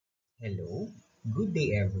Hello, good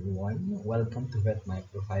day everyone. Welcome to Vet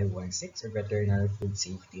Micro 516 or Veterinary Food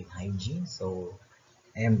Safety and Hygiene.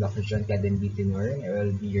 I am Dr. Clyden B. Tenorio and I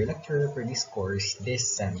will be your lecturer for this course this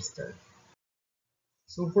semester.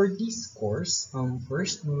 So for this course,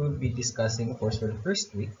 first we will be discussing, of course, for the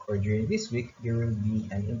first week or during this week, there will be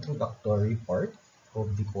an introductory part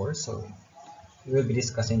of the course. So we will be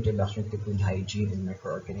discussing introduction to food hygiene and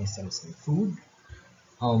microorganisms in food.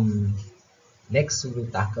 Um, Next, we will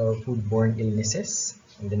tackle foodborne illnesses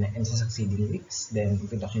in the succeeding weeks. Then,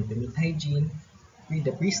 introduction to meat hygiene,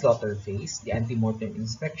 the pre-slaughter phase, the ante-mortem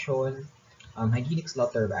inspection, hygienic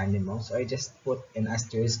slaughter of animals. So I just put an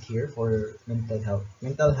asterisk here for mental health.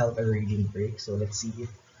 Mental health a reading break. So let's see if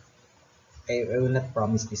I will not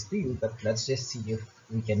promise this to you, but let's just see if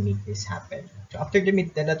we can make this happen. So after the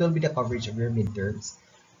mid, that will be the coverage of your midterms.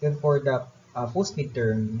 Then for the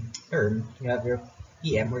post-midterm term, you have your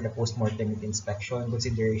PM or the post-mortem inspection,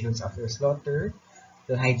 considerations after slaughter,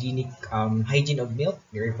 the hygiene of milk,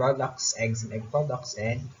 dairy products, eggs and egg products,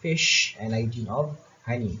 and fish, and hygiene of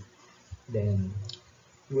honey. Then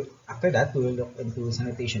after that, we will look into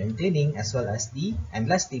sanitation and cleaning as well as and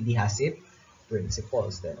lastly, the HACCP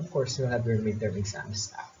principles. Then, of course, you'll have your midterm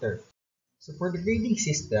exams after. So for the grading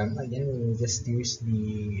system, again, we will just use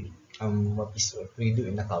the what we do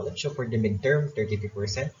in the college. So for the midterm, 32%.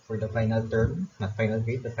 For the final term, not final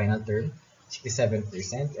grade, the final term,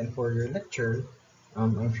 67%. And for your lecture,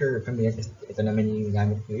 I'm sure you're familiar, ito naman yung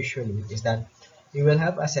gamit ko usually, is that you will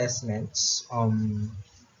have assessments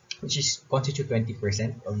which is constitute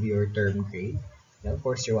 20% of your term grade. Then of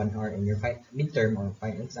course, your 1 hour in your midterm or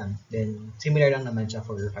final exam. Then similar lang naman siya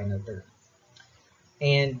for your final term.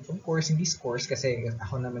 And of course, in this course, kasi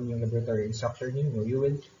ako naman yung laboratory instructor ninyo, you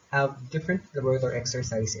will have different laboratory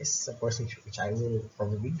exercises, of course, which I will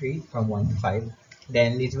probably grade from 1 to 5.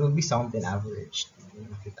 Then it will be summed and averaged.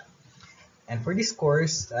 And for this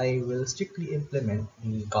course, I will strictly implement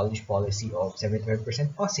the college policy of 75%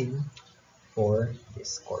 passing for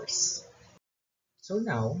this course. So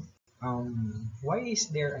now, why is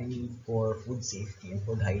there a need for food safety and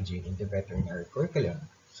food hygiene in the veterinary curriculum?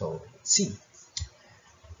 So let's see.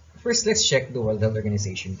 First, let's check the World Health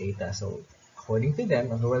Organization data. So according to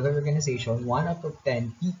them, the World Health Organization, 1 out of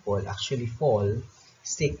 10 people actually fall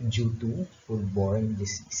sick due to foodborne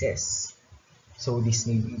diseases. So this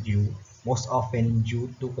may be most often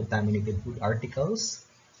due to contaminated food articles,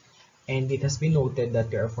 and it has been noted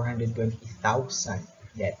that there are 420,000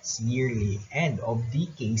 deaths yearly, and of the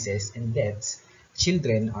cases and deaths,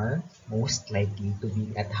 children are most likely to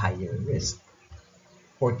be at higher risk.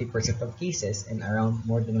 40% of cases and around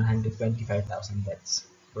more than 125,000 deaths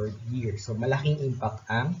per year. So malaking impact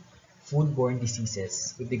ang foodborne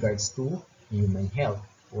diseases with regards to human health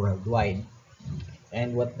worldwide.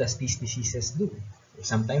 And what does these diseases do?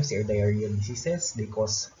 Sometimes they are diarrheal diseases. They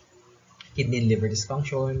cause kidney and liver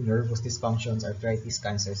dysfunction, nervous dysfunctions, arthritis,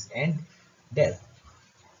 cancers, and death.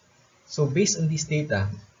 So based on this data,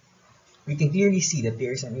 we can clearly see that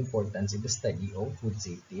there is an importance in the study of food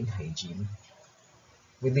safety and hygiene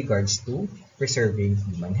with regards to preserving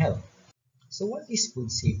human health. So what is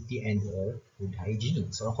food safety and or food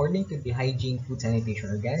hygiene? So according to the Hygiene Food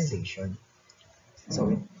Sanitation Organization,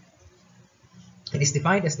 so it is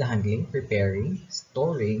defined as the handling, preparing,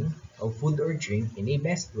 storing of food or drink in a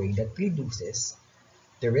best way that reduces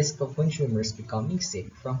the risk of consumers becoming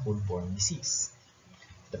sick from foodborne disease.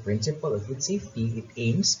 The principle of food safety, it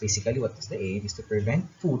aims, basically what is the aim, is to prevent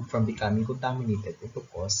food from becoming contaminated or to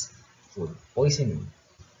cause food poisoning.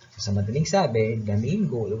 So sa madaling sabi, the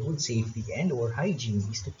main goal of food safety and or hygiene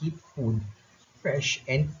is to keep food fresh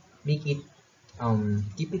and make it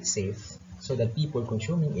keep it safe so that people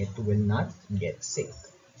consuming it will not get sick.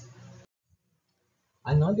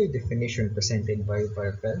 Another definition presented by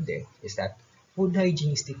Barfelde is that food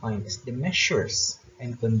hygiene is defined as the measures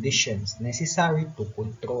and conditions necessary to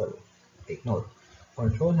control, take note,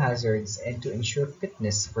 control hazards and to ensure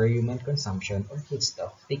fitness for human consumption of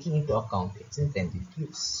foodstuff, taking into account its intended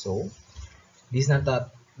use. So, this is not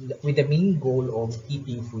with the main goal of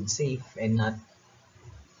keeping food safe and not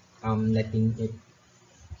letting it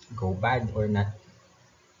go bad or not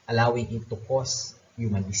allowing it to cause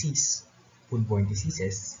human disease, foodborne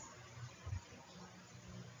diseases.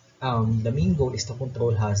 The main goal is to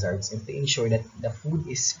control hazards and to ensure that the food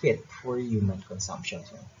is fit for human consumption.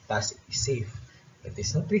 So, thus, it is safe. It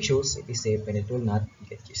is nutritious, it is safe, and it will not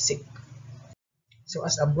get you sick. So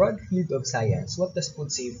as a broad field of science, what does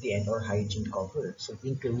food safety and or hygiene cover? So it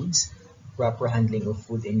includes proper handling of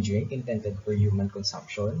food and drink intended for human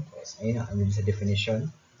consumption. Yes, ayun sa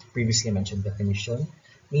definition, previously mentioned definition.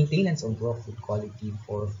 Maintenance of raw food quality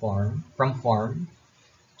from farm.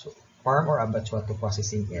 So farm or abattoir to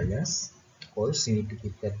processing areas. Of course, you need to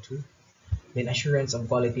keep that too. Then assurance of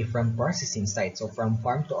quality from processing site. So from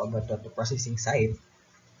farm to abattoir to processing site,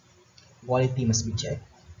 quality must be checked.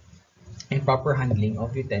 And proper handling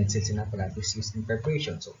of utensils and apparatus used in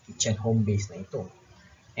preparation. So kitchen home base na ito.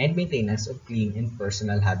 And maintenance of clean and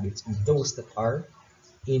personal habits of those that are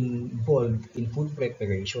involved in food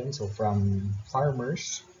preparation. So from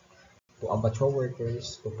farmers to abattoir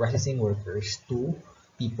workers to processing workers to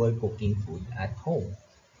people cooking food at home.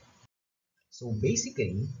 So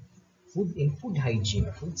basically, food hygiene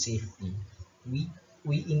or food safety, we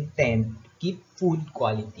we intend to keep food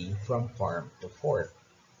quality from farm to fork.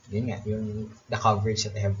 Yun nga, yung the coverage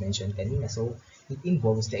that I have mentioned kanina. So it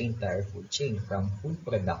involves the entire food chain from food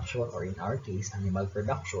production, or in our case, animal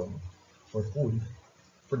production for food,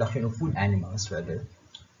 production of food animals rather,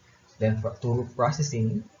 then to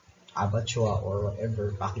processing, abattoir or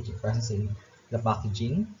whatever, packaging, processing, the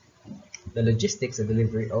packaging, the logistics, the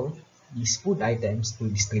delivery of these food items to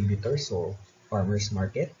distributors, so farmers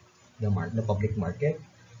market, the public market,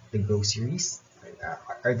 the groceries.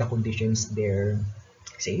 Are the conditions there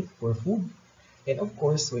safe for food? And of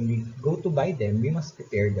course, when we go to buy them, we must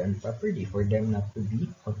prepare them properly for them not to be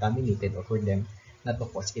contaminated or for them not to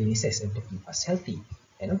cause illnesses and to keep us healthy.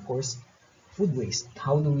 And of course, food waste.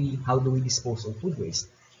 How do we dispose of food waste?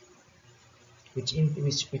 Which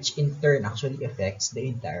in turn actually affects the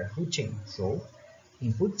entire food chain. So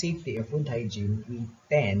in food safety or food hygiene, we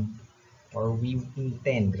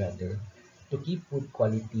intend rather to keep food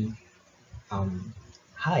quality um,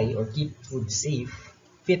 high, or keep food safe,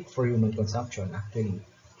 fit for human consumption actually,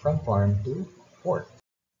 from farm to fork.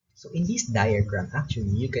 So in this diagram,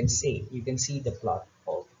 actually, you can see the plot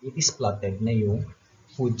of it is plotted na yung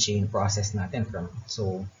food chain process natin from.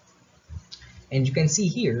 So, and you can see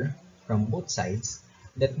here from both sides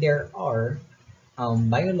that there are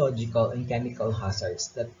biological and chemical hazards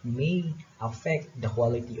that may affect the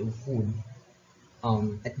quality of food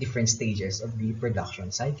at different stages of the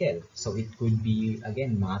production cycle. So it could be,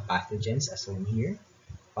 again, mga pathogens as shown here,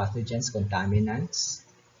 pathogens, contaminants,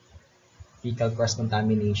 fecal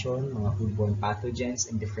cross-contamination, mga foodborne pathogens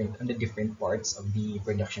on the different parts of the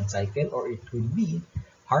production cycle, or it could be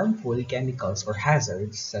harmful chemicals or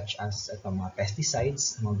hazards such as mga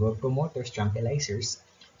pesticides, mga growth promoters, tranquilizers,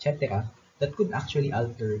 etc., that could actually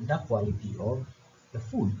alter the quality of the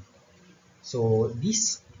food. So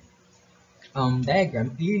this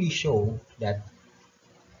diagram clearly show that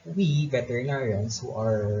we veterinarians who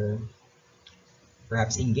are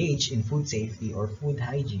perhaps engaged in food safety or food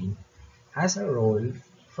hygiene has a role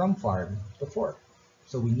from farm to fork.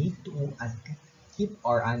 So we need to keep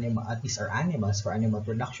at least our animals for animal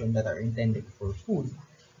production that are intended for food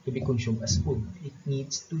to be consumed as food. It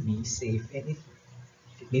needs to be safe, and it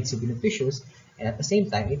needs to be nutritious, and at the same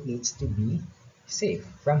time it needs to be safe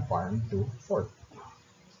from farm to fork.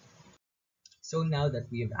 So now that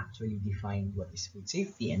we have actually defined what is food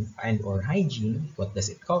safety and or hygiene, what does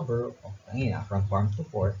it cover, from farm to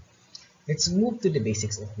fork, let's move to the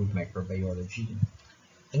basics of food microbiology.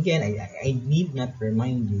 Again, I need not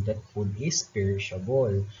remind you that food is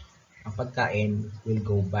perishable. Ang pagkain will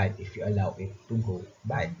go bad if you allow it to go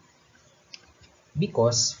bad.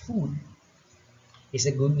 Because food is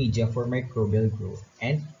a good media for microbial growth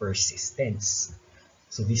and persistence.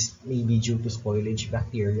 So this may be due to spoilage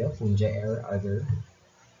bacteria, fungi, or other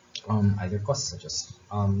causes such as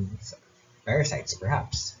parasites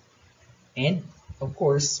perhaps. And of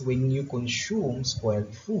course, when you consume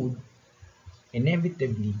spoiled food,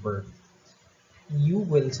 inevitably you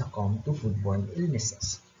will succumb to foodborne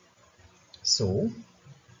illnesses. So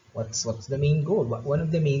what's the main goal? One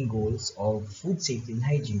of the main goals of food safety and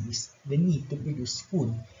hygiene is the need to produce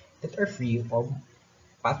food that are free of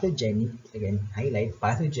pathogenic, again, highlight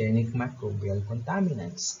pathogenic microbial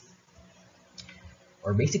contaminants,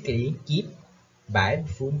 or basically keep bad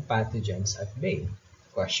food pathogens at bay.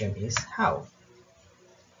 Question is how?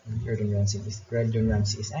 Gordon Ramsay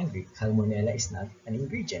is angry. Salmonella is not an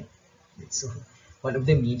ingredient. So one of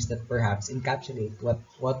the memes that perhaps encapsulate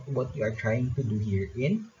what you are trying to do here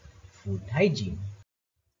in food hygiene.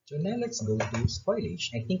 So now let's go to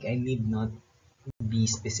spoilage. I think I need not be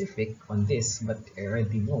specific on this, but I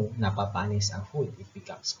already know napapanis ang food, it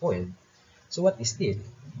becomes spoiled. So what is this?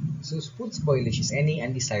 So food spoilage is any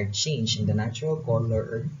undesired change in the natural color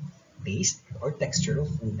or taste or texture of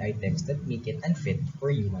food items that make it unfit for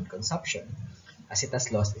human consumption, as it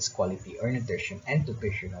has lost its quality or nutrition and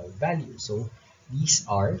nutritional value. So these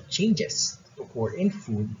are changes to occur in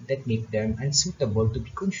food that make them unsuitable to be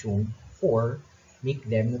consumed or make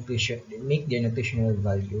their nutritional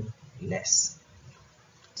value less.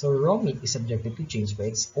 So raw meat is subjected to change by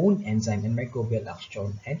its own enzyme and microbial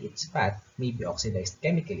action, and its fat may be oxidized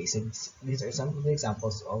chemically. So these are some of the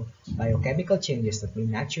examples of biochemical changes that may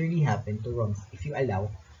naturally happen to raw meat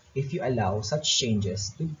if you allow such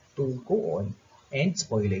changes to go on and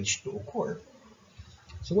spoilage to occur.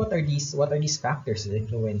 So what are these factors that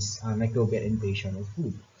influence microbial invasion of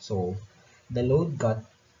food? So the load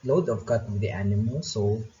of gut of the animal.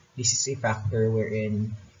 So this is a factor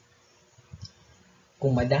wherein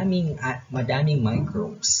kung madaming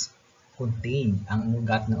microbes contained ang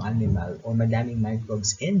gut ng animal or madaming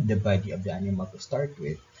microbes in the body of the animal to start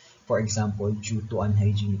with, for example, due to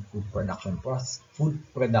unhygienic food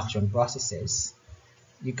production processes,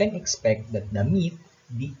 you can expect that the meat,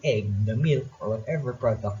 the egg, the milk, or whatever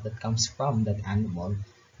product that comes from that animal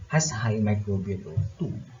has high microbial load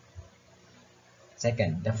too.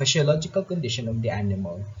 Second, the physiological condition of the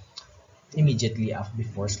animal immediately after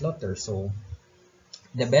before slaughter. So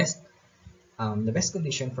the best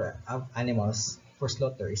condition for animals for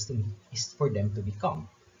slaughter is for them to be calm.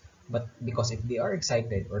 But because if they are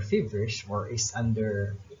excited or feverish or is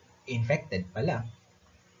under infected pala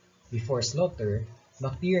before slaughter,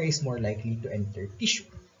 bacteria is more likely to enter tissue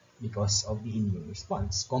because of the immune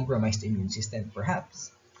response. Compromised immune system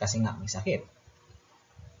perhaps kasi nga may sakit.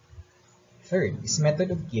 Third is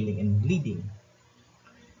method of killing and bleeding.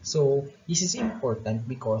 So this is important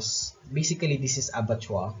because basically this is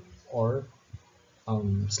abattoir or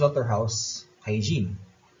slaughterhouse hygiene.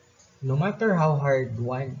 No matter how hard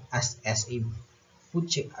one as a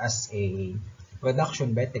as a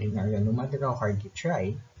production veterinarian, no matter how hard you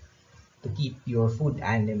try to keep your food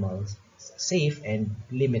animals safe and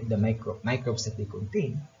limit the microbes that they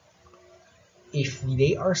contain, if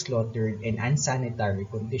they are slaughtered in unsanitary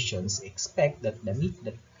conditions, expect that the meat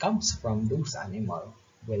that comes from those animals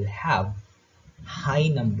will have high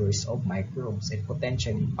numbers of microbes and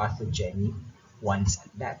potentially pathogenic ones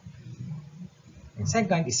at that. And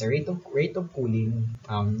second is the rate of cooling,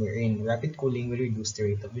 wherein rapid cooling will reduce the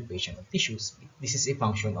rate of invasion of tissues. This is a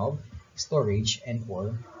function of storage and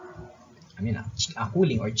or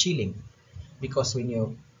cooling or chilling, because when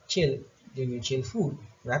you chill food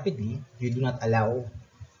rapidly, you do not allow.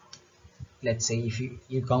 Let's say if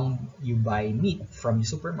you buy meat from the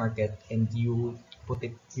supermarket and you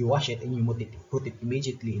wash it and you put it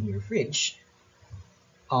immediately in your fridge,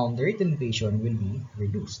 the rate of invasion will be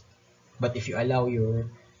reduced. But if you allow your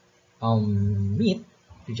meat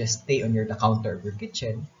to just stay on the counter of your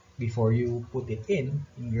kitchen before you put it in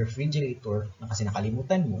your refrigerator na kasi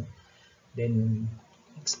nakalimutan mo, then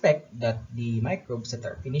expect that the microbes that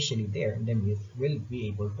are initially there in the meat will be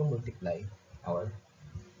able to multiply or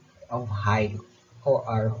of high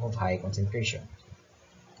of high concentration.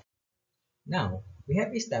 Now, we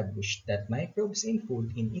have established that microbes in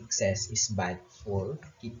food in excess is bad for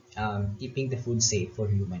keeping the food safe for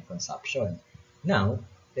human consumption. Now,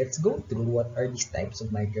 let's go through what are these types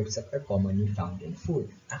of microbes that are commonly found in food.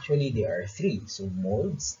 Actually, there are three. So,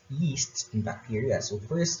 molds, yeasts, and bacteria. So,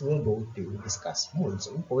 first we'll go to discuss molds.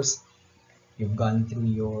 So, of course, you've gone through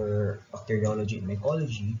your bacteriology and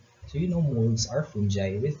mycology. So, you know molds are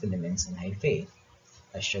fungi with filaments and hyphae,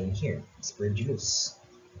 as shown here. Aspergillus,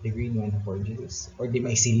 the green one, Aspergillus, or the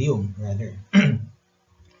mycelium rather.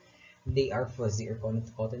 They are fuzzy or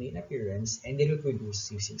cottony in appearance, and they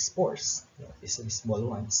reproduce using spores. These are the small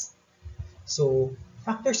ones. So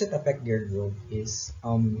factors that affect their growth is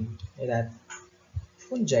that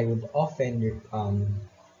fungi would often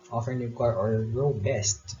require or grow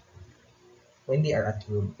best when they are at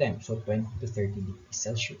room temp, so 20 to 30 degrees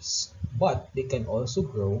Celsius. But they can also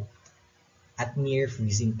grow at near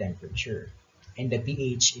freezing temperature, and the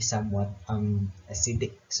pH is somewhat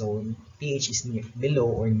acidic, so pH is below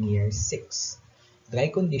or near 6. Dry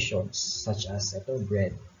conditions such as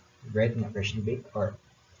bread na freshly baked or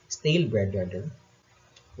stale bread rather,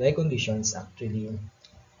 dry conditions actually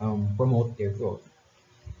promote their growth.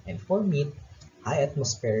 And for meat,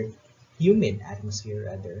 humid atmosphere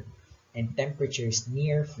rather, and temperatures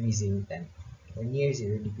near freezing temp or near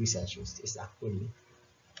 0 degrees Celsius is actually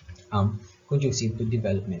conducive to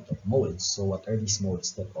development of molds. So what are these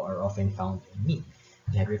molds that are often found in meat?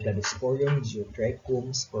 We have Cladosporium,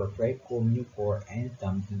 Geotrichum, Sporotrichum, Mucor, and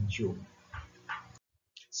Campidium.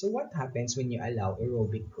 So what happens when you allow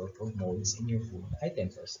aerobic growth of molds in your food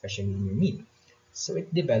items, or especially in your meat? So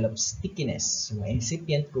it develops stickiness. So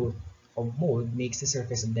incipient growth of mold makes the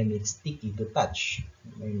surface of the meat sticky to touch.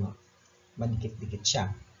 May madikit-dikit siya.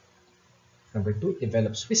 Number two, it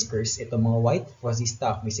develops whiskers. Ito mga white fuzzy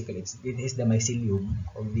stuff, basically it is the mycelium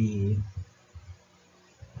of the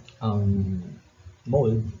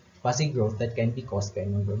mold. fuzzy growth that can be caused by a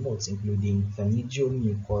number of molds, including Chlamydium,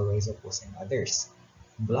 Mucor, Rhizopus, and others.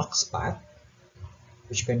 Block spot,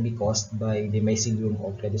 which can be caused by the mycelium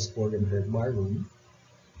of Cladosporium herbarum.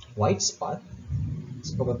 White spot,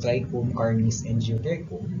 Spogotrichum, Carnis, and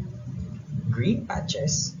Geotrichum. Green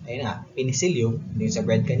patches, ayun na, Penicillium, yung sa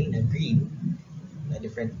bread kanina, green, na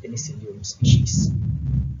different Penicillium species.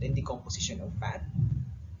 Then decomposition of fat,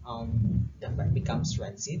 the fat becomes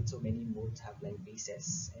rancid, so many molds have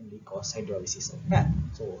lipases and they cause hydrolysis of fat.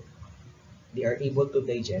 So they are able to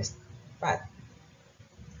digest fat.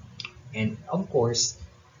 And of course,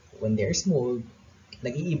 when there's mold,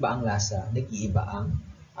 nag-iiba ang lasa, nag-iiba ang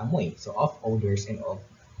amoy. So of odors and of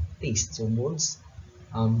taste. So molds,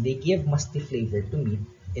 they give musty flavor to meat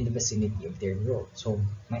in the vicinity of their growth. So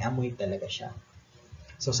may amoy talaga siya.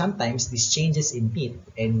 So sometimes these changes in meat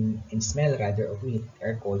and in smell rather of meat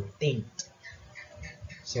are called taint.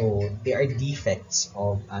 So they are defects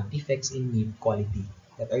in meat quality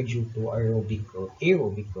that are due to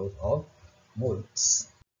aerobic growth of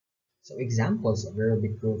molds. So examples of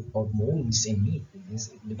aerobic growth of molds in meat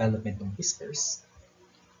is development of whiskers.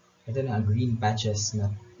 Ito na green patches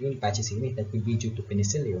in meat that could be due to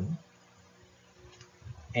penicillium.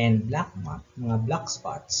 And mga black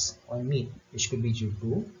spots on meat which could be due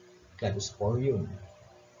to Cladosporium.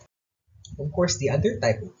 Of course, the other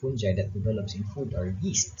type of fungi that develops in food are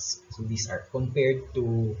yeasts. So these are compared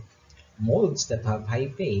to molds that have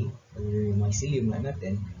hyphae or mycelium na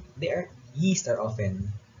natin, yeast are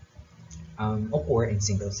often occur in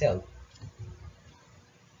single cell.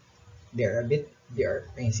 They are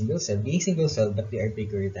in single cell, but they are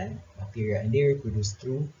bigger than bacteria and they reproduce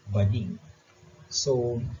through budding.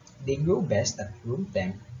 So they grow best at room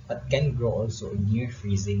temp, but can grow also in near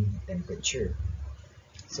freezing temperature.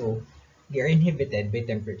 So they are inhibited by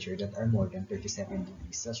temperature that are more than 37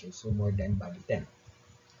 degrees Celsius, so more than body temp.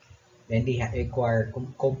 Then they require,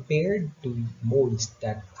 compared to molds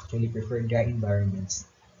that actually prefer dry environments,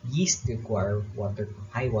 yeast require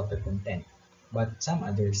high water content, but some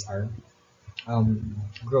others are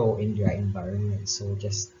grow in dry environments. So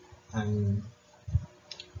just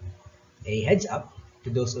a heads up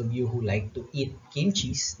to those of you who like to eat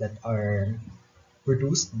kimchis that are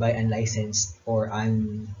produced by unlicensed or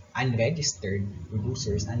unregistered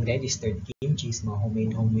producers, unregistered kimchis,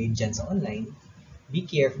 mga homemade dyan sa online, be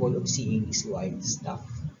careful of seeing this white stuff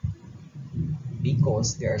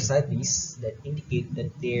because there are studies that indicate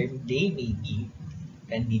that they may be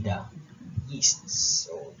candida yeasts.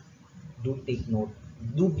 So do take note,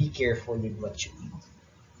 do be careful with what you eat.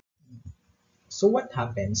 So what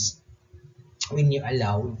happens when you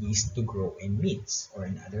allow yeast to grow in meats or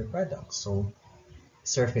in other products? So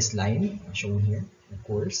surface line shown here, of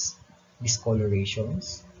course,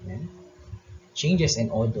 discolorations, changes in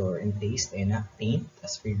odor and taste and taint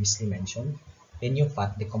as previously mentioned. Then yung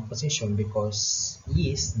fat decomposition because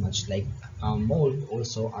yeast, much like mold,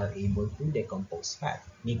 also are able to decompose fat,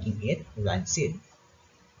 making it rancid.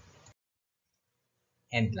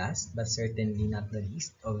 And last, but certainly not the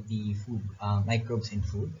least, of the food microbes in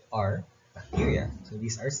food are bacteria. So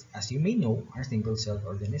these are, as you may know, are single-celled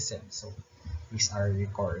organisms. So these are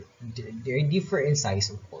they differ in size,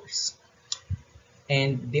 of course,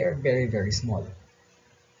 and they are very, very small,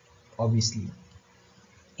 obviously.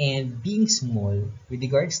 And being small, with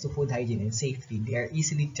regards to food hygiene and safety, they are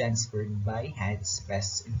easily transferred by hands,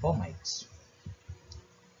 pests, and fomites.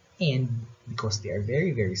 And because they are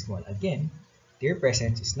very, very small, again, their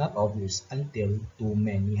presence is not obvious until too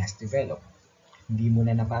many has developed. Hindi mo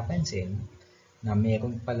na napapansin na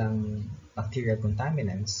meron palang bacterial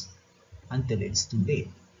contaminants until it's too late.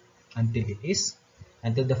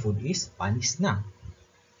 Until the food is panis na.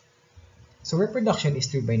 So reproduction is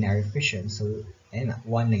through binary fission. So and 1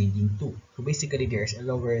 nagiging 2. So basically there's a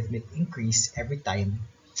logarithmic increase every time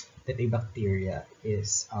that a bacteria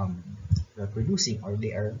is reproducing, or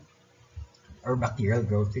bacterial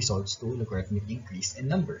growth results to logarithmic increase in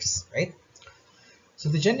numbers, right? So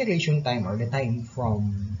the generation time, or the time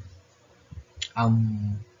from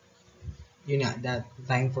that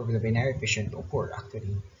time for the binary fission to occur,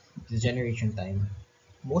 actually the generation time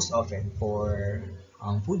most often for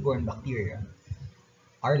foodborne bacteria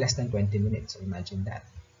are less than 20 minutes. So imagine that.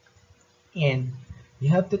 And you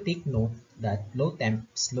have to take note that low temp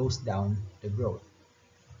slows down the growth.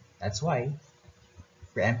 That's why,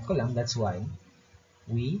 preempt ko lang, that's why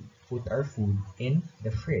we put our food in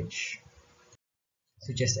the fridge.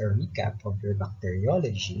 So just a recap of your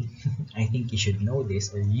bacteriology. I think you should know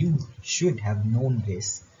this, or you should have known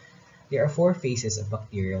this. There are 4 phases of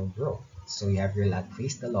bacterial growth. So you have your lag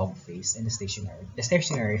phase, the log phase, and the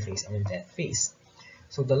stationary phase, or death phase.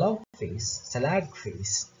 So the log phase, sa lag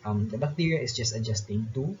phase, the bacteria is just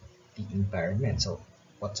adjusting to the environment. So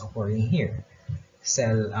what's occurring here?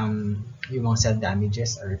 Yung mga cell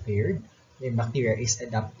damages are repaired. The bacteria is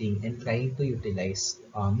adapting and trying to utilize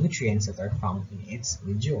nutrients that are found in its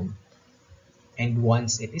medium. And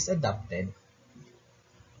once it is adapted,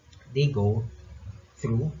 they go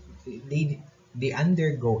through, they, they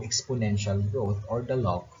undergo exponential growth or the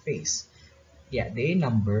log phase. Yeah, the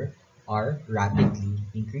number are rapidly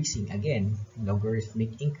increasing. Again,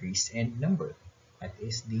 logarithmic increase in number. That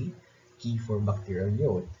is the key for bacterial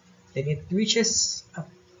growth. Then it reaches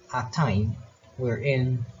a time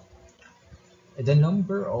wherein the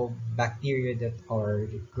number of bacteria that are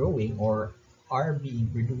growing or are being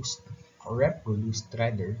produced or reproduced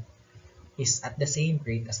rather is at the same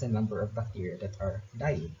rate as the number of bacteria that are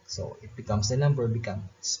dying. So it becomes the number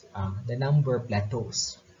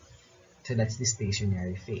plateaus. So that's the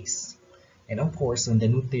stationary phase. And of course, when the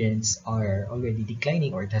nutrients are already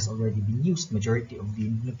declining or it has already been used, majority of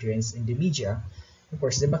the nutrients in the media, of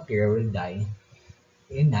course, the bacteria will die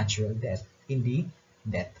in natural death, in the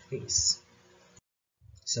death phase.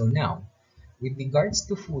 So now, with regards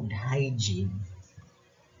to food hygiene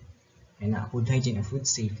and food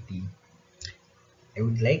safety, I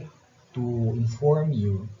would like to inform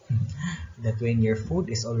you that when your food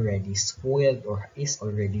is already spoiled or is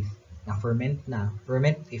already ferment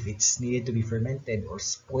if it's needed to be fermented or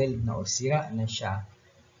spoiled na or sira na siya,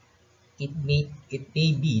 it may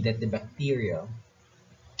be that the bacterial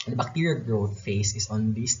growth phase is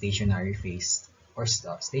on the stationary phase or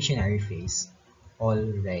stationary phase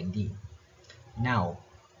already. Now,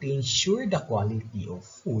 to ensure the quality of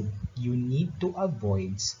food, you need to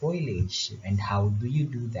avoid spoilage. And how do you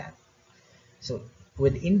do that? So,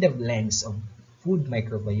 within the lens of food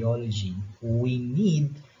microbiology, we need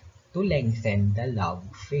to lengthen the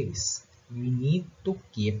log phase. We need to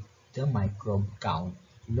keep the microbe count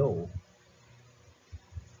low.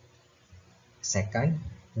 Second,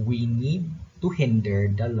 we need to hinder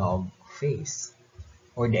the log phase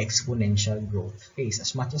or the exponential growth phase.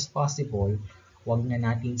 As much as possible, wag na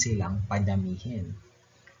natin silang padamihin.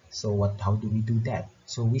 So how do we do that?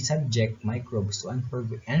 So we subject microbes to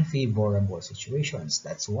unfavorable situations.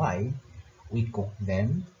 That's why we cook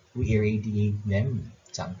them, we irradiate them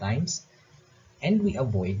sometimes, and we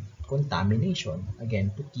avoid contamination,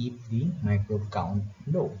 again, to keep the microbe count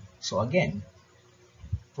low. So again,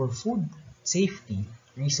 for food safety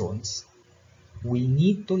reasons, we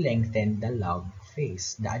need to lengthen the log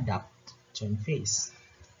phase, the adaptation phase.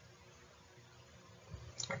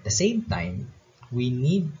 At the same time, we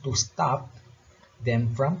need to stop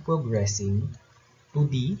them from progressing to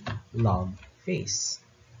the log phase.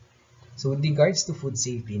 So with regards to food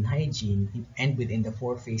safety and hygiene, and within the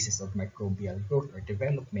 4 phases of microbial growth or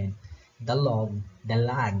development, the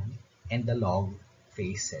lag, and the log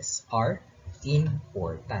phases are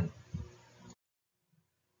important.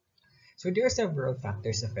 So there are several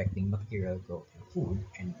factors affecting bacterial growth in food,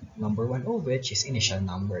 and number one of which is initial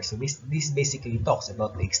number. So this basically talks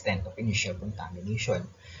about the extent of initial contamination.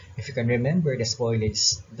 If you can remember the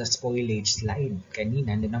spoilage slide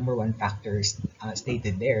kanina, the number one factor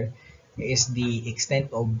stated there is the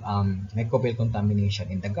extent of microbial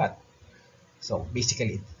contamination in the gut. So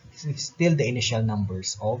basically, it's still the initial number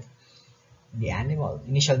of the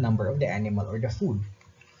animal or the food.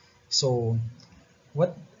 So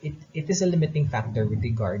it is a limiting factor with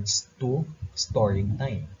regards to storing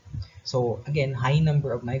time. So again, high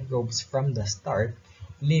number of microbes from the start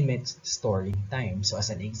limits storing time. So as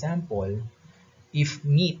an example, if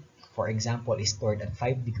meat, for example, is stored at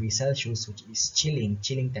 5 degrees Celsius, which is chilling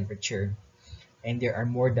temperature, and there are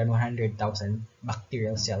more than 100,000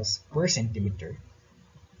 bacterial cells per centimeter,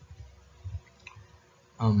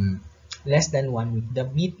 less than 1 week, the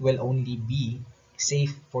meat will only be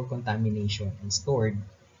safe for contamination and stored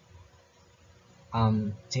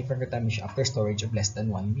safe for contamination after storage of less than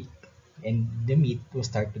 1 week, and the meat will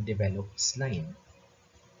start to develop slime.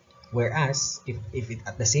 Whereas if it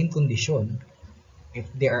at the same condition, if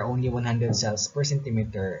there are only 100 cells per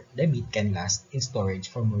centimeter, the meat can last in storage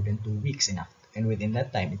for more than 2 weeks enough, and within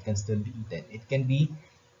that time it can still be eaten. It can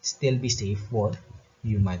still be safe for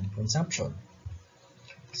human consumption.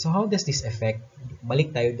 So how does this affect?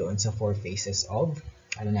 Balik tayo doon sa 4 phases of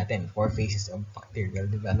bacterial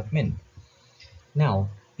development.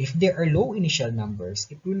 Now, if there are low initial numbers,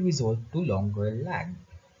 it will result to longer lag.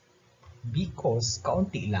 Because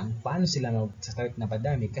kaunti lang, paano sila mag-start na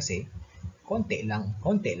padami? Kasi konti lang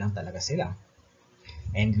talaga sila.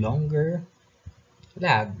 And longer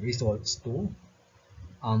lag results to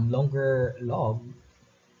longer log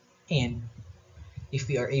and if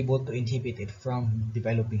we are able to inhibit it from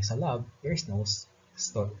developing sa lab, there's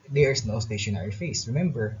no stationary phase.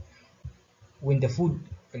 Remember, when the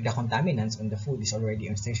contaminants on the food is already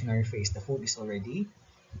on stationary phase, the food is already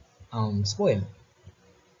spoiled.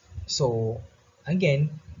 So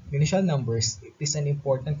again, initial numbers, it is an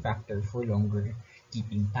important factor for longer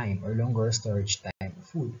keeping time or longer storage time of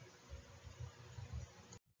food.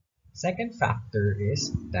 Second factor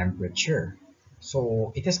is temperature.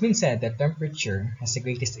 So it has been said that temperature has the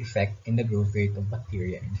greatest effect in the growth rate of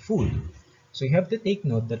bacteria in food. So you have to take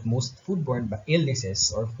note that most foodborne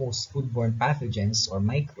illnesses or most foodborne pathogens or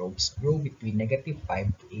microbes grow between -5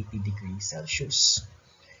 to 80 degrees Celsius.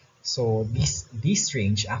 So this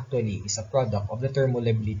range actually is a product of the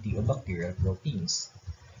thermolability of bacterial proteins.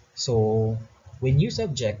 So when you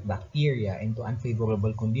subject bacteria into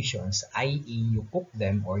unfavorable conditions, i.e. you cook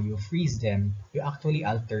them or you freeze them, you actually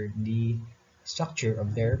alter the structure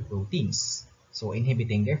of their proteins, so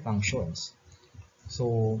inhibiting their functions.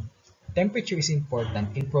 So temperature is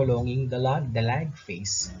important in prolonging the lag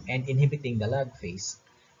phase and inhibiting the lag phase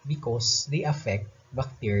because they affect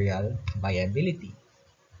bacterial viability,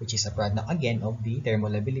 which is a product again of the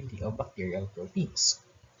thermolability of bacterial proteins.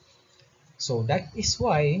 So that is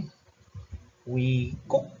why we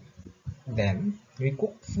cook we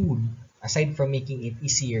cook food. Aside from making it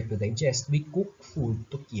easier to digest, we cook food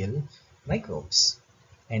to kill microbes.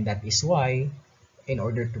 And that is why, in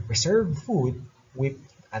order to preserve food,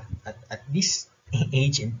 at this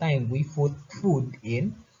age and time, we put food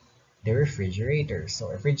in the refrigerator. So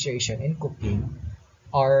refrigeration and cooking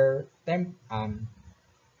are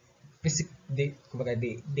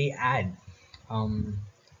they add um,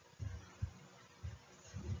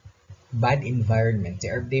 bad environment.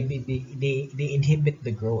 They inhibit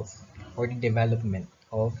the growth or the development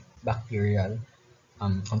of bacterial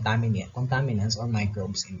contaminants or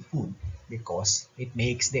microbes in food because it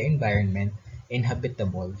makes the environment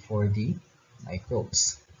inhabitable for the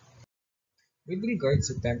microbes. With regards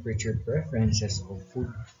to temperature preferences of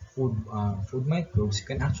food microbes, you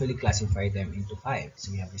can actually classify them into five.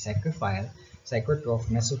 So we have the psychrophile, psychotroph,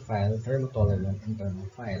 mesophile, thermotolerant, and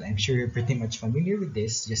thermophile. I'm sure you're pretty much familiar with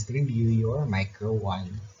this. Just review your micro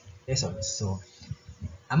one lessons. So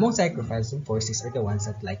among psychrophiles, of course, these are the ones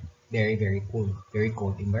that like very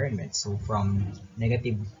cold environments. So from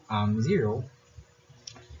negative 0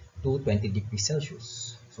 to 20 degrees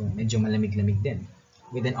Celsius. So medyo malamig-lamig din.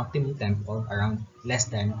 With an optimum temp of around less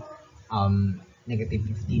than negative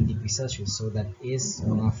 15 degrees Celsius. So that is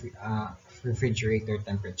refrigerator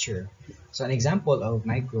temperature. So an example of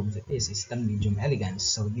microbe that is the medium elegans.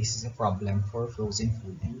 So this is a problem for frozen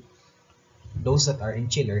food and those that are in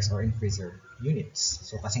chillers or in freezer units.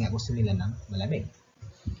 So kasi nga gusto nila ng malamig.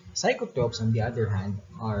 Psychotrophs, on the other hand,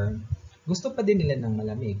 are gusto pa din nila ng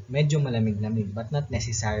malamig, medyo malamig-lamig, but not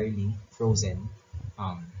necessarily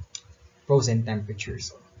um, frozen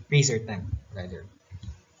temperatures, or freezer temp rather.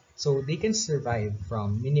 So they can survive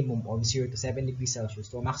from minimum of 0 to 7 degrees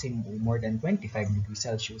Celsius to a maximum of more than 25 degrees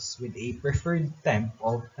Celsius with a preferred temp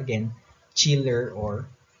of, again, chiller or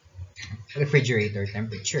refrigerator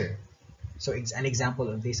temperature. So an example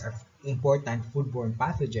of these are important foodborne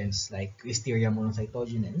pathogens like Listeria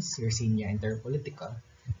monocytogenes, Yersinia enteropolitica,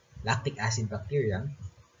 lactic acid bacteria,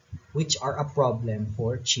 which are a problem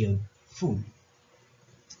for chilled food.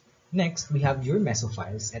 Next, we have your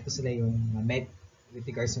mesophiles. Ito sila yung with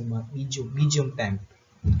regards to medium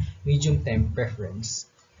temp preference.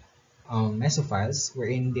 Mesophiles,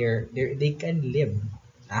 wherein they can live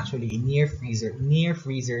actually in near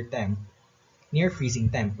freezing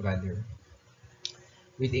temp rather,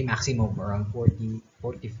 with a maximum of around 40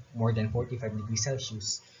 more than 45 degrees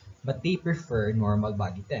Celsius, but they prefer normal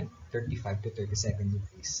body temp, 35 to 37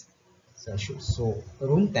 degrees Celsius. So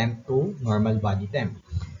room temp to normal body temp.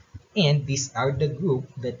 And these are the group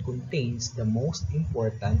that contains the most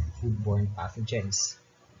important foodborne pathogens.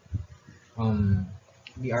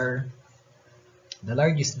 We are the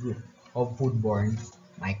largest group of foodborne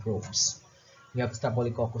microbes. We have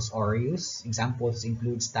Staphylococcus aureus. Examples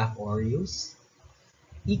include Staph aureus,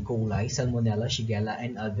 E. coli, Salmonella, Shigella,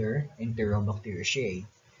 and other Enterobacteriaceae.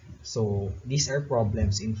 So these are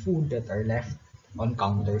problems in food that are left on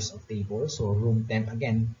counters of tables. So room temp,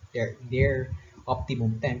 again, their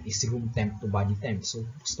optimum temp is room temp to body temp, so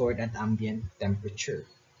stored at ambient temperature.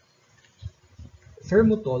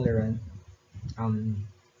 Thermotolerant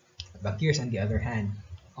bacteria, on the other hand,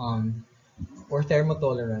 or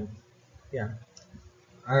thermotolerant, yeah,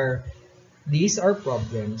 are these are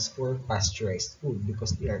problems for pasteurized food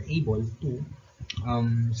because they are able to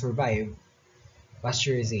survive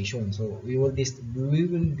pasteurization. So we will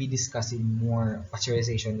be discussing more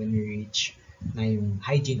pasteurization when we reach na yung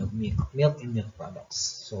hygiene of milk and milk products.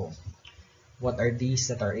 So, what are these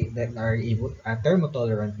that are able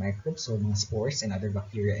thermotolerant microbes, so mga spores and other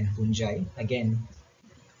bacteria and fungi. Again,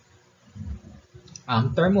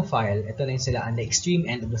 thermophile, ito na yung sila on the extreme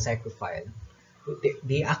end of the psychophile.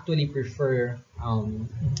 They actually prefer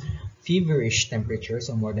feverish temperatures,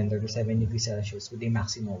 so more than 37 degrees Celsius with a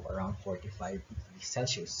maximum of around 45 degrees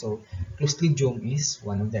Celsius. So Clostridium is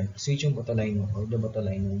one of them. Clostridium botulinum, or the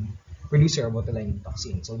botulinum producer of botulinum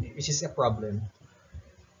toxin. So which is a problem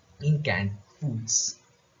in canned foods.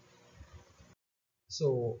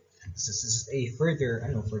 So this is a further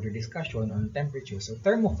discussion on temperature. So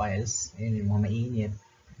thermophiles, yung mga mainit.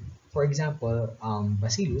 For example,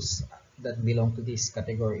 Bacillus that belong to this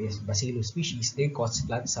category is Bacillus species. They cause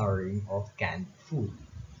flat souring of canned food.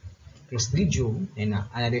 Clostridium and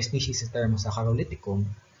another species is Thermosaccharoliticum.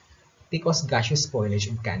 They cause gaseous spoilage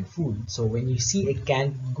of canned food. So when you see a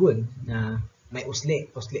canned good na may usli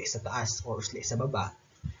sa taas or usli sa baba,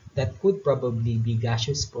 that could probably be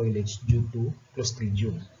gaseous spoilage due to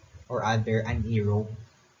Clostridium or other anaerobe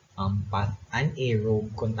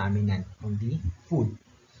contaminant on the food.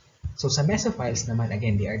 So sa mesophiles naman,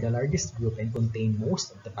 again, they are the largest group and contain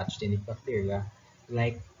most of the pathogenic bacteria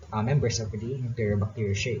like members of the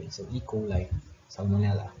Enterobacteriaceae, so E. coli,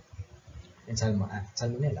 Salmonella, and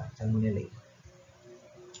Salmonella.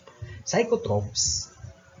 Psychotrophs,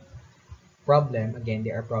 problem, again,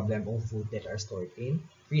 they are problem of food that are stored in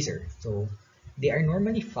freezer. So they are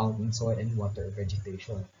normally found in soil and water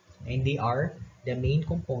vegetation. And they are the main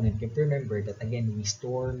component. You have to remember that, again, we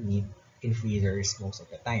store meat in freezers most of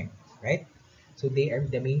the time, right? So they are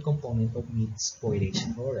the main component of meat spoilage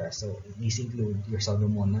flora. So these include your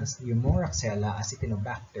Pseudomonas, your Moraxella,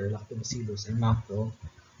 Acinetobacter, Lactobacillus, and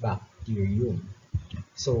Macrobacterium.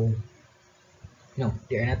 So no,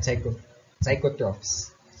 they are not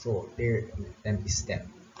psychotrophs. So their temp is temp.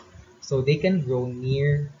 So they can grow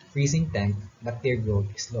near freezing temp, but their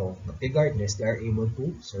growth is slow. But regardless, they are able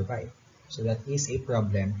to survive. So that is a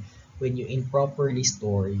problem when you improperly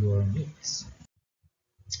store your meats.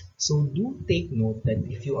 So do take note that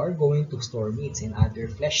if you are going to store meats and other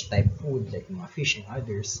flesh type food like fish and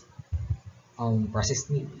others, processed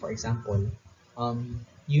meat, for example,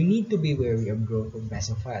 you need to be wary of growth of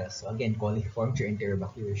mesophiles. So again, coliform,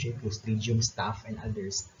 Enterobacteriaceae, Clostridium, staph, and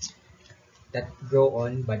others that grow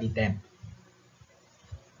on body temp.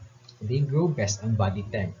 They grow best on body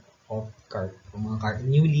temp of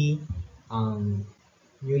mga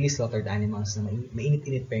newly slaughtered animals na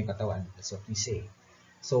mainit-init pa yung katawan. That's what we say.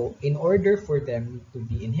 So in order for them to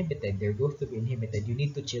be inhibited, their growth to be inhibited, you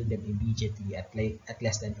need to chill them immediately at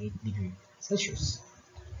less than 8 degrees Celsius.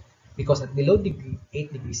 Because at below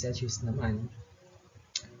 8 degrees Celsius naman,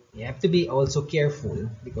 you have to be also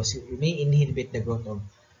careful because you may inhibit the growth of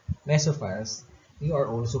mesophiles. You are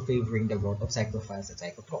also favoring the growth of psychophiles and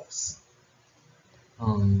psychotrophs.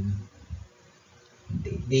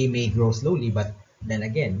 They may grow slowly, but then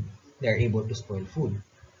again, they're able to spoil food.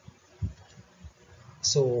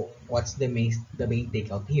 So what's the main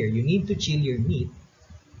takeout here? You need to chill your meat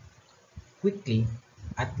quickly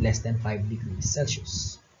at less than 5 degrees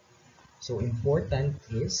Celsius. So it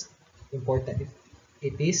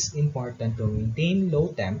is important to maintain low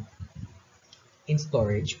temp in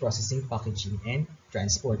storage, processing, packaging, and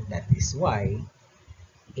transport. That is why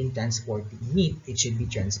in transporting meat, it should be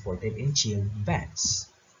transported in chilled vats.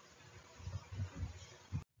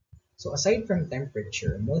 So aside from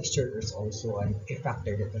temperature, moisture is also a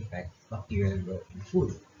factor that affects bacterial growth in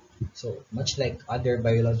food. So much like other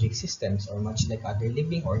biologic systems or much like other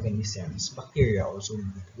living organisms, bacteria also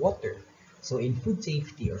need water. So in food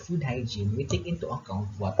safety or food hygiene, we take into account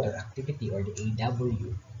water activity or the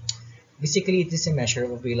AW. Basically, it is a measure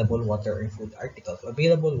of available water in food articles,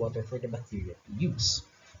 available water for the bacteria to use.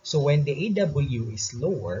 So when the AW is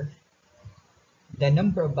lower, the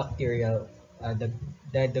number of bacteria,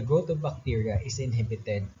 the growth of bacteria is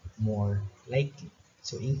inhibited more likely.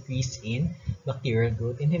 So increase in bacterial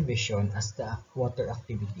growth inhibition as the water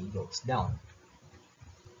activity goes down.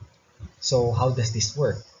 So how does this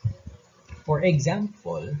work? For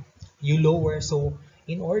example, you lower, so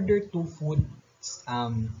in order to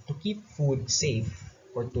keep food safe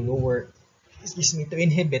or to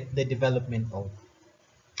inhibit the development of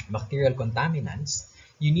bacterial contaminants,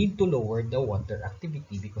 you need to lower the water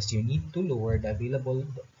activity because you need to lower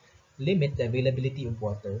limit the availability of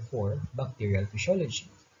water for bacterial physiology.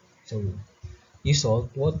 So you salt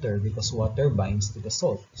water because water binds to the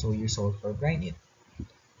salt, so you salt or brine it.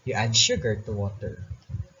 You add sugar to water.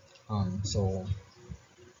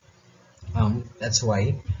 That's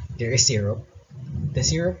why there is syrup. The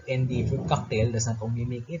syrup in the fruit cocktail does not only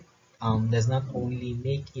make it does not only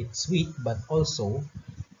make it sweet but also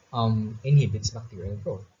inhibits bacterial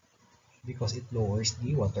growth because it lowers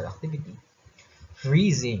the water activity.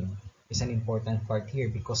 Freezing is an important part here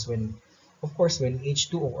because of course, when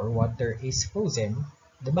H2O or water is frozen,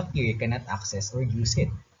 the bacteria cannot access or use it.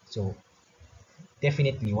 So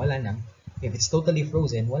definitely wala na. If it's totally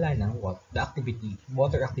frozen, wala na. What the activity,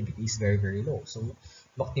 water activity is very very low. So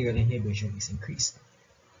bacterial inhibition is increased.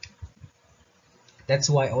 That's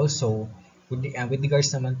why also with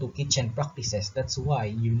regards naman to kitchen practices, that's why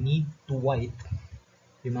you need to wipe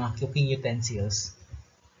yung mga cooking utensils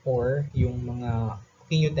or yung mga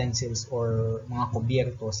cooking utensils or mga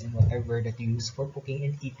kubiertos and whatever that you use for cooking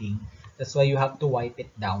and eating. That's why you have to wipe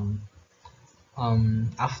it down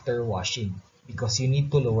after washing because you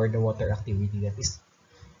need to lower the water activity that is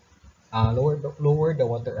lower the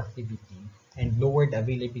water activity and lower the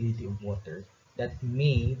availability of water that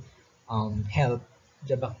may help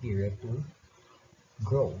the bacteria to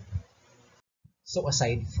grow. So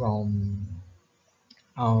aside from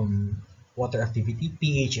water activity,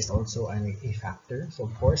 pH is also a factor. So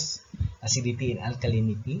of course, acidity and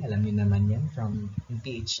alkalinity, alam niyo naman yan from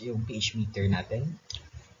yung pH meter natin.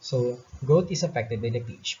 So growth is affected by the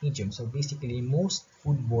pH medium. So basically, most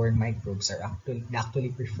foodborne microbes are actually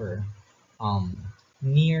prefer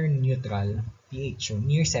near neutral pH, so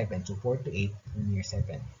near 7, so 4 to 8 or near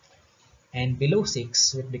 7. And below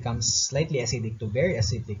 6, it becomes slightly acidic to very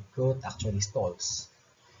acidic, growth actually stalls.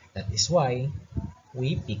 That is why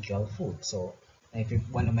we pickle food. So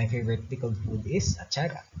one of my favorite pickled food is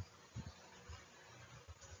achara.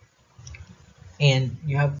 And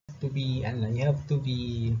you have to be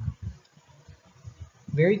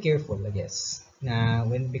very careful, I guess, na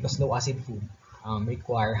because low acid food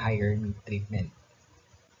require higher meat treatment.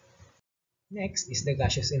 Next is the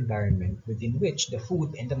gaseous environment within which the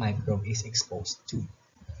food and the microbe is exposed to.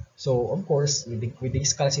 So of course, we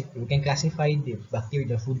can classify the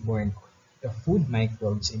bacteria, the food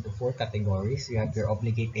microbes into 4 categories. You have your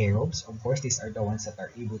obligate aerobes. Of course, these are the ones that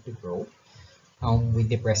are able to grow with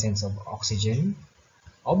the presence of oxygen.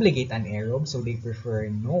 Obligate anaerobes, so they prefer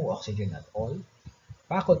no oxygen at all.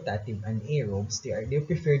 Facultative anaerobes,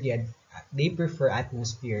 they prefer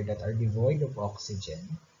atmosphere that are devoid of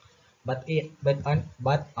oxygen, but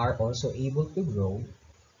are also able to grow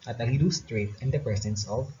at a reduced rate in the presence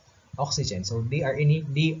of oxygen. So they are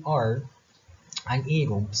anaerobes,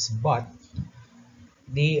 but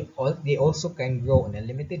they also can grow at a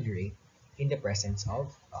limited rate in the presence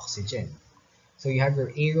of oxygen. So you have your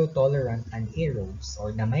aerotolerant anaerobes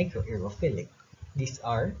or the microaerophilic.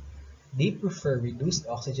 They prefer reduced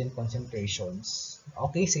oxygen concentrations.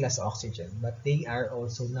 Okay sila sa oxygen, but they are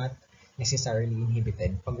also not necessarily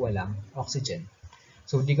inhibited pag walang oxygen.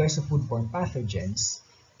 So with regards to foodborne pathogens,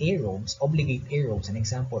 aerobes, obligate aerobes, an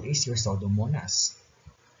example is your Pseudomonas.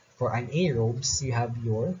 For anaerobes, you have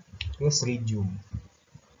your Clostridium.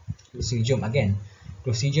 Clostridium again.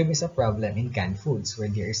 Clostridium is a problem in canned foods where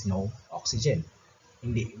there is no oxygen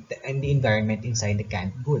in the environment inside the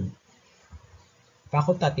canned good.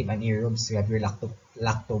 Facultative anaerobes, you have your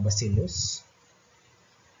lactobacillus.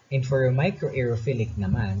 And for your microaerophilic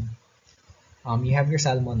naman, you have your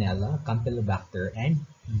Salmonella, Campylobacter, and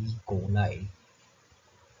E. coli.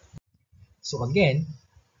 So again,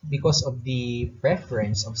 because of the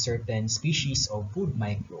preference of certain species of food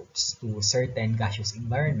microbes to certain gaseous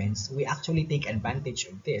environments, we actually take advantage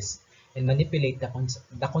of this and manipulate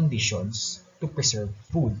the conditions to preserve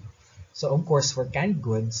food. So of course, for canned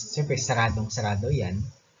goods, siyempre sarado yan.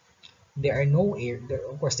 They're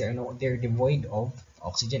devoid of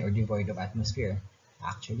oxygen or devoid of atmosphere,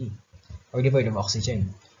 actually, or devoid of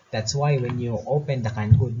oxygen. That's why when you open the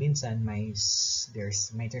canned good, minsan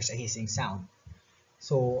there's a hissing sound.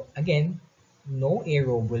 So again, no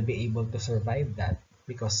aerobe will be able to survive that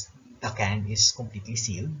because the can is completely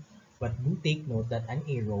sealed. But do take note that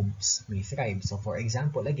anaerobes may thrive. So for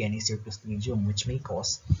example, again, is your Clostridium, which may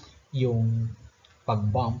cause yung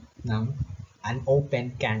pag-bump ng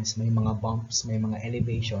unopened cans, may mga bumps, may mga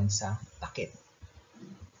elevations sa takip.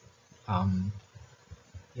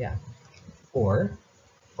 Yeah. Or,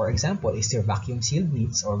 for example, is your vacuum sealed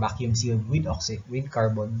meats or vacuum sealed with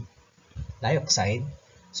carbon dioxide.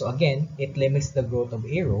 So again, it limits the growth of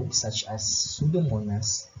aerobes such as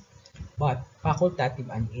Pseudomonas, but facultative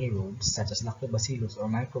anaerobes such as Lactobacillus or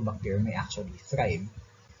Microbacter may actually thrive.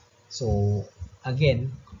 So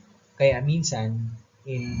again, kaya minsan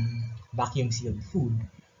in vacuum sealed food,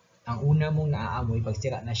 ang una mong naaamoy pag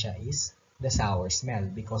sira na siya is the sour smell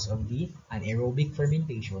because of the anaerobic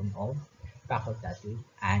fermentation of facultative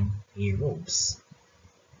anaerobes.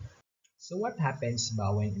 So what happens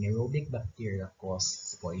ba when anaerobic bacteria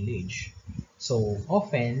cause spoilage? So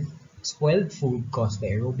often, spoiled food caused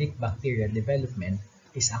by aerobic bacterial development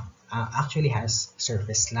actually has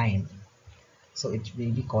surface line. So it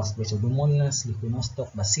may be caused by Pseudomonas,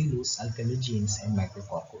 Leukinostoc, Bacillus, alkalogenes, and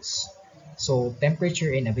Micrococcus. So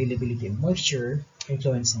temperature and availability of moisture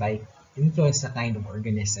influence the kind of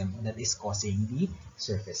organism that is causing the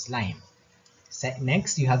surface line.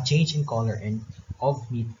 Next, you have change in color and of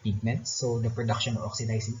meat pigments. So the production of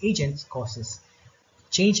oxidizing agents causes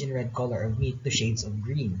change in red color of meat to shades of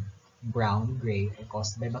green, brown, gray, or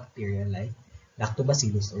caused by bacteria like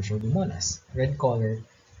Lactobacillus or Pseudomonas. Red color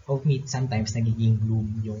of meat sometimes nagiging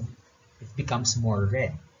bloom yung it becomes more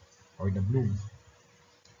red or the bloom.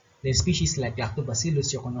 The species like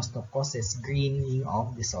Lactobacillus euconostoc causes greening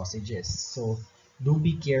of the sausages. So do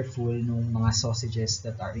be careful nung mga sausages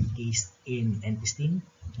that are encased in intestine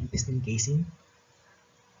casing.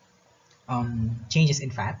 Changes in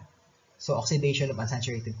fat. So oxidation of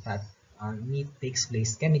unsaturated fat meat takes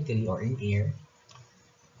place chemically or in air.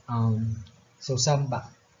 So some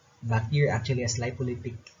bacteria actually has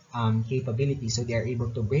lipolytic capability, so they are able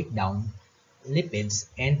to break down lipids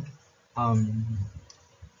and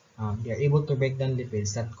they are able to break down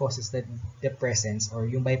lipids that causes the presence or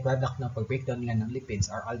yung byproduct ng pag-breakdown nila ng lipids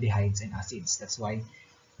are aldehydes and acids. That's why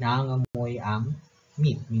nangangamoy ang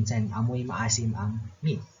meat. Minsan, amoy maasim ang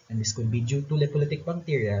meat. And this could be due to lipolytic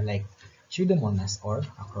bacteria like Pseudomonas or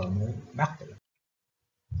Acronobacter.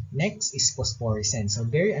 Next is phosphorescence. So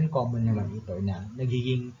very uncommon naman ito na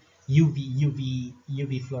nagiging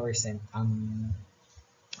UV fluorescent ang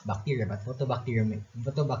bacteria, but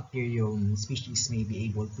photobacterium species may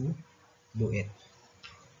be able to do it.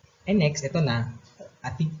 And next, ito na,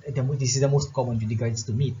 I think this is the most common with regards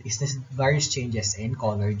to meat, is the various changes in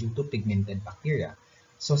color due to pigmented bacteria.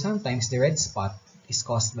 So sometimes the red spot is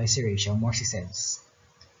caused by Serratia morsicens.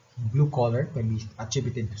 Blue color can be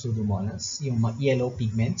attributed to Pseudomonas. Yung yellow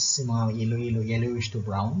pigments, yung mga yellowish to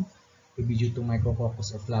brown, could be due to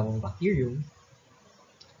Micrococcus or Flavobacterium.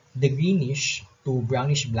 The greenish to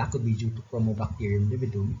brownish black could be due to Chromobacterium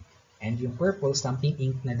vividum. And yung purple stamping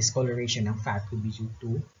ink na discoloration ng fat could be due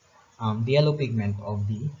to the yellow pigment of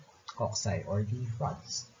the cocci or the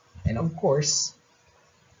rods. And of course,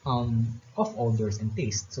 of odors and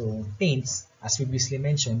taste. So taints, as previously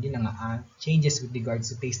mentioned, yun nga, changes with regards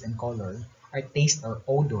to taste and color, or taste or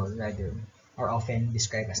odor rather, are often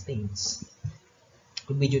described as taints.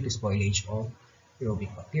 Could be due to spoilage of aerobic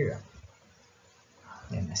bacteria.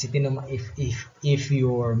 And if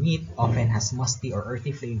your meat often has musty or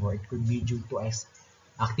earthy flavor, it could be due to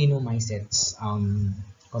actinomycetes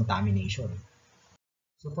contamination.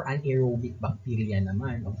 So for anaerobic bacteria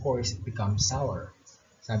naman, of course, it becomes sour.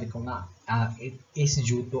 Sabi ko nga, it is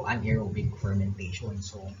due to anaerobic fermentation.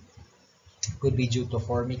 So it could be due to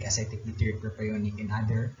formic, acetic, butyric, propionic, and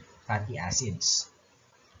other fatty acids.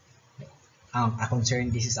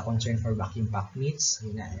 This is a concern for vacuum-packed meats,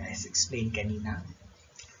 as explained kanina.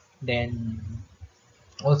 Then,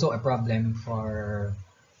 also a problem for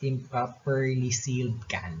improperly sealed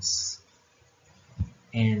cans.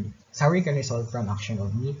 And souring can result from action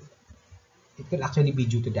of meat. It could actually be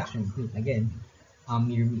due to the action of meat. Again,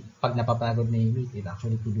 pag napapagod na yung meat, it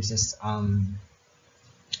actually produces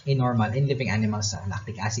in living animals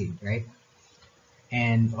lactic acid, right?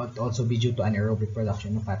 And it also be due to anaerobic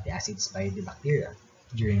production of fatty acids by the bacteria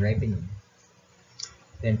during ripening.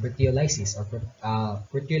 Then proteolysis or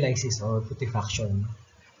putrefaction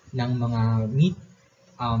ng mga meat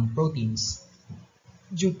proteins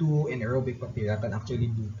due to anaerobic bacteria can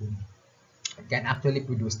actually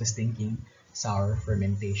produce the stinking sour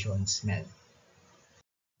fermentation smell.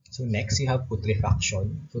 So next you have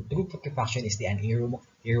putrefaction. So true putrefaction is the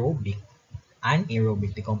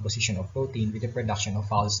anaerobic decomposition of protein with the production of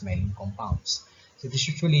foul-smelling compounds. So this is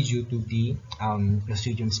usually due to the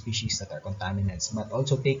Clostridium species that are contaminants, but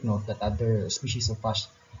also take note that other species of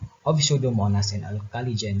Pseudomonas and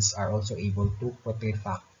alkaligens are also able to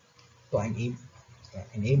putrefact,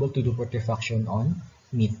 able to do putrefaction on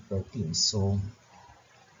meat proteins. So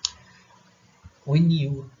when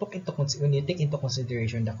you take into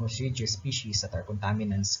consideration the Clostridium species that are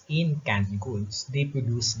contaminants in canned goods, they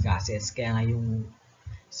produce gases. Kaya nga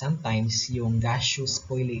sometimes yung gaseous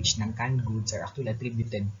spoilage ng canned goods are actually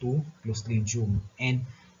attributed to Clostridium. And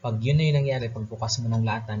pag yun na yung nangyari, pag bukas mo ng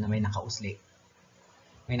lata na may nakausli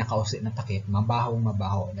na takip,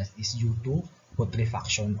 mabaho. That is due to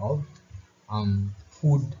putrefaction of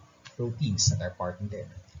food proteins that are part in there.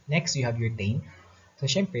 Next, you have your taint. So,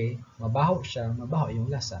 syempre, mabaho yung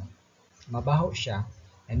lasa. Mabaho siya,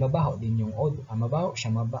 And mabaho din yung mabaho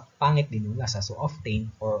siya, pangit din yung lasa. So off taint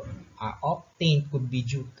or off taint could be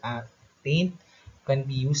due taint can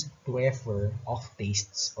be used to refer off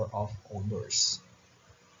tastes or off odors.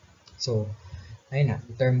 So ayun na,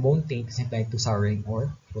 the term bone taint is applied to souring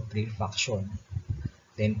or putrefaction.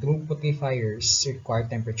 Then true putrefiers require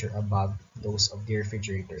temperature above those of the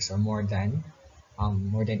refrigerators or more than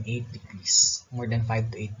 8 degrees, more than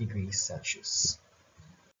 5 to 8 degrees Celsius.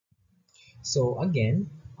 So again,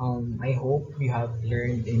 I hope you have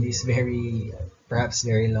learned in this perhaps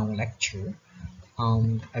very long lecture,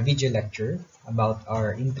 a video lecture about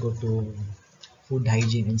our intro to food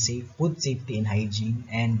hygiene and food safety and hygiene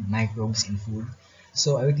and microbes in food.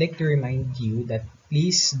 So I would like to remind you that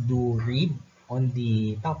please do read on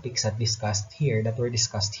the topics that were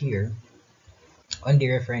discussed here, on the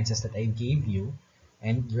references that I gave you,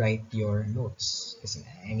 and write your notes. Kasi,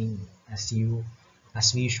 I mean, as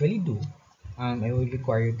we usually do, I will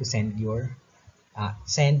require you to send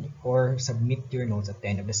or submit your notes at the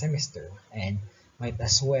end of the semester, and might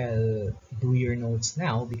as well do your notes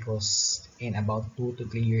now because in about 2 to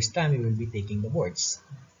 3 years time you will be taking the boards.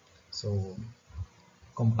 So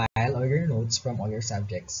compile all your notes from all your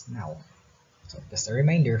subjects now. So just a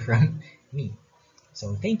reminder from me.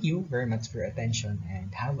 So thank you very much for your attention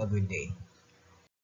and have a good day.